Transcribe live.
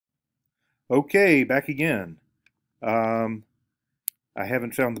Okay, back again. Um, I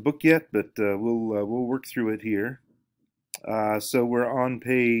haven't found the book yet, but we'll work through it here. So we're on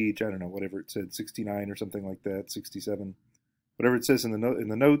page, I don't know, whatever it said, 69 or something like that, 67, whatever it says in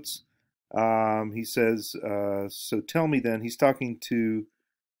the notes. He says, so tell me then. He's talking to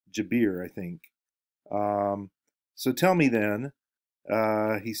Jabir, I think. Um, so tell me then,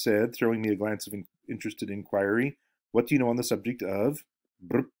 he said, throwing me a glance of interested inquiry. What do you know on the subject of?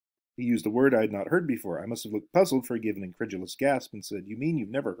 Brr. He used a word I had not heard before. I must have looked puzzled, for he gave an incredulous gasp and said, You mean you've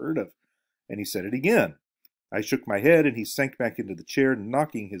never heard of? And he said it again. I shook my head, and he sank back into the chair,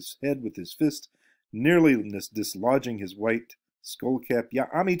 knocking his head with his fist, nearly dislodging his white skull cap. Ya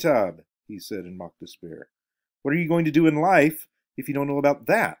Amitabh, he said in mock despair. What are you going to do in life if you don't know about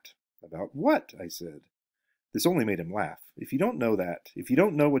that? About what? I said. This only made him laugh. If you don't know that, if you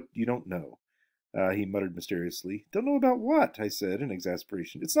don't know what you don't know, he muttered mysteriously. Don't know about what? I said in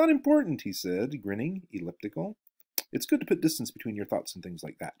exasperation. It's not important, he said, grinning, elliptical. It's good to put distance between your thoughts and things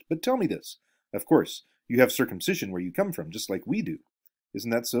like that. But tell me this. Of course, you have circumcision where you come from, just like we do.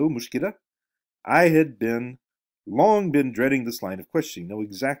 Isn't that so, Mushkida? I had long been dreading this line of questioning, know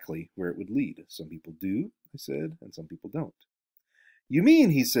exactly where it would lead. Some people do, I said, and some people don't. You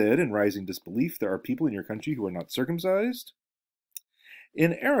mean, he said, in rising disbelief, there are people in your country who are not circumcised?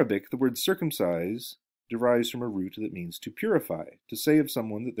 In Arabic, the word circumcise derives from a root that means to purify. To say of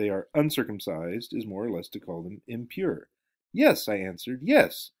someone that they are uncircumcised is more or less to call them impure. Yes, I answered,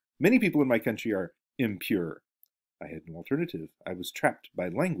 yes. Many people in my country are impure. I had no alternative. I was trapped by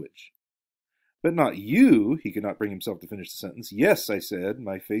language. But not you, he could not bring himself to finish the sentence. Yes, I said.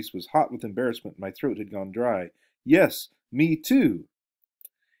 My face was hot with embarrassment. My throat had gone dry. Yes, me too.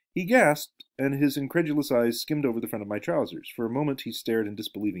 He gasped, and his incredulous eyes skimmed over the front of my trousers. For a moment he stared in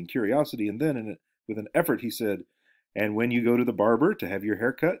disbelieving curiosity, and then, with an effort, he said, And when you go to the barber to have your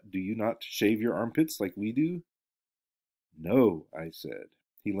hair cut, do you not shave your armpits like we do? No, I said.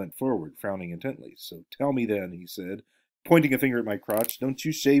 He leant forward, frowning intently. So tell me then, he said, pointing a finger at my crotch, don't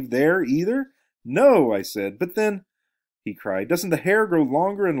you shave there either? No, I said, but then, he cried, doesn't the hair grow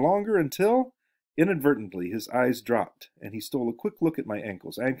longer and longer until... Inadvertently, his eyes dropped, and he stole a quick look at my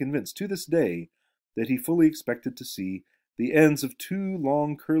ankles. I am convinced to this day that he fully expected to see the ends of two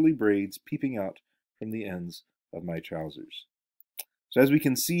long curly braids peeping out from the ends of my trousers. So as we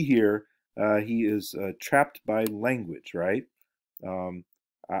can see here, he is trapped by language, right?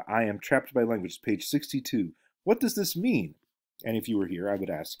 I am trapped by language, page 62. What does this mean? And if you were here, I would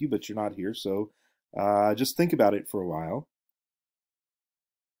ask you, but you're not here, so just think about it for a while.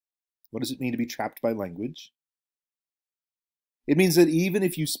 What does it mean to be trapped by language? It means that even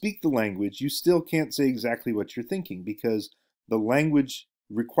if you speak the language, you still can't say exactly what you're thinking because the language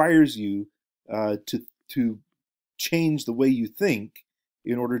requires you to change the way you think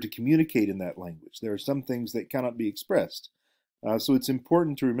in order to communicate in that language. There are some things that cannot be expressed. So it's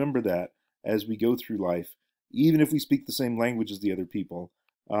important to remember that as we go through life, even if we speak the same language as the other people,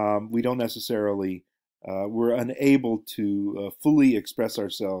 we don't necessarily, we're unable to fully express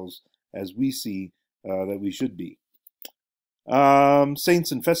ourselves as we see that we should be. Saints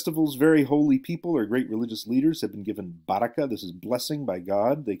and festivals, very holy people or great religious leaders have been given barakah. This is blessing by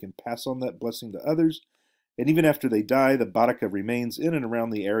God. They can pass on that blessing to others. And even after they die, the barakah remains in and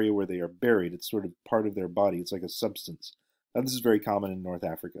around the area where they are buried. It's sort of part of their body. It's like a substance. This is very common in North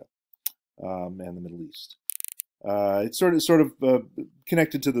Africa and the Middle East. It's sort of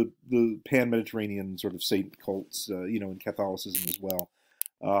connected to the pan-Mediterranean sort of saint cults, in Catholicism as well.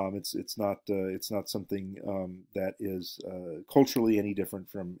 It's not something that is culturally any different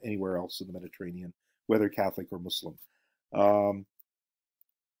from anywhere else in the Mediterranean, whether Catholic or Muslim.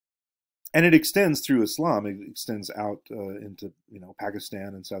 And it extends through Islam. It extends out into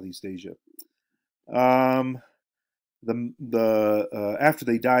Pakistan and Southeast Asia. After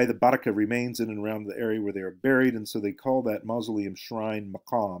they die, the barakah remains in and around the area where they are buried, and so they call that mausoleum shrine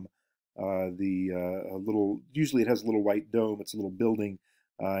maqam. Usually it has a little white dome. It's a little building.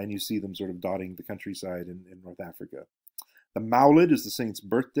 And you see them sort of dotting the countryside in North Africa. The Maulid is the saint's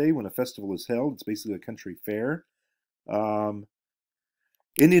birthday when a festival is held. It's basically a country fair.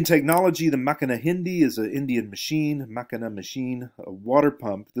 Indian technology, the Makana Hindi is an Indian machine, Makana machine, a water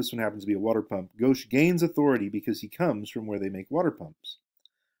pump. This one happens to be a water pump. Ghosh gains authority because he comes from where they make water pumps.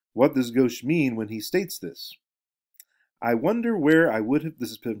 What does Ghosh mean when he states this? I wonder where I would have, this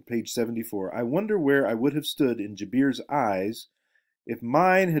is page 74, I wonder where I would have stood in Jabir's eyes if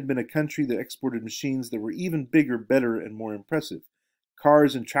mine had been a country that exported machines that were even bigger, better, and more impressive.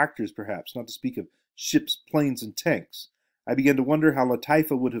 Cars and tractors, perhaps, not to speak of ships, planes, and tanks. I began to wonder how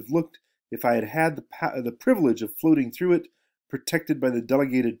Lataifa would have looked if I had had the privilege of floating through it, protected by the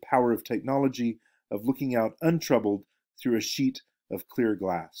delegated power of technology of looking out untroubled through a sheet of clear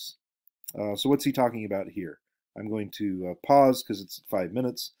glass. So what's he talking about here? I'm going to pause because it's 5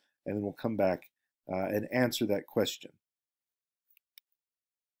 minutes, and then we'll come back and answer that question.